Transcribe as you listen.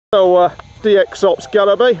So DXOps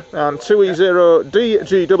Garaby and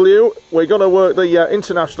 2E0DGW, we're going to work the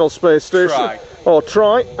International Space Station, or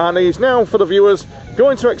try, and he's now, for the viewers,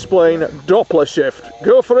 going to explain Doppler shift.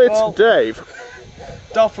 Go for it, well, Dave.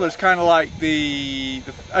 Doppler is kind of like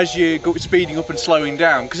as you go speeding up and slowing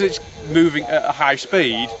down, because it's moving at a high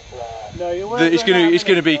speed. It's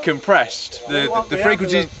going to be compressed. The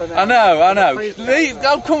frequencies. I know.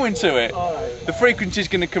 I'm coming to it. The frequency is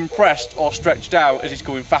going to compress or stretched out as it's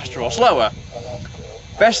going faster or slower.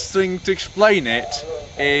 Best thing to explain it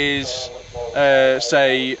is,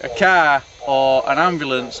 say, a car or an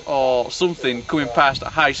ambulance or something coming past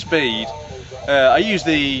at high speed. I use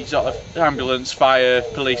the sort of ambulance, fire,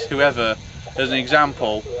 police, whoever, as an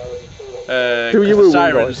example. The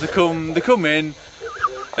sirens, they come in.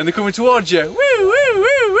 And they're coming towards you. Woo, woo, woo,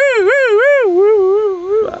 woo, woo,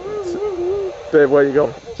 woo, woo. Dave, where you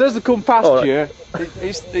going? So as they come past you,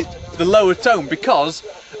 it's the lower tone, because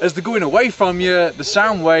as they're going away from you, the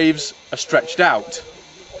sound waves are stretched out.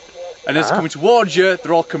 And as they're coming towards you,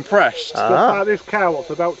 they're all compressed. Just like this car was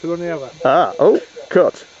about to run over. Oh,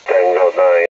 cut.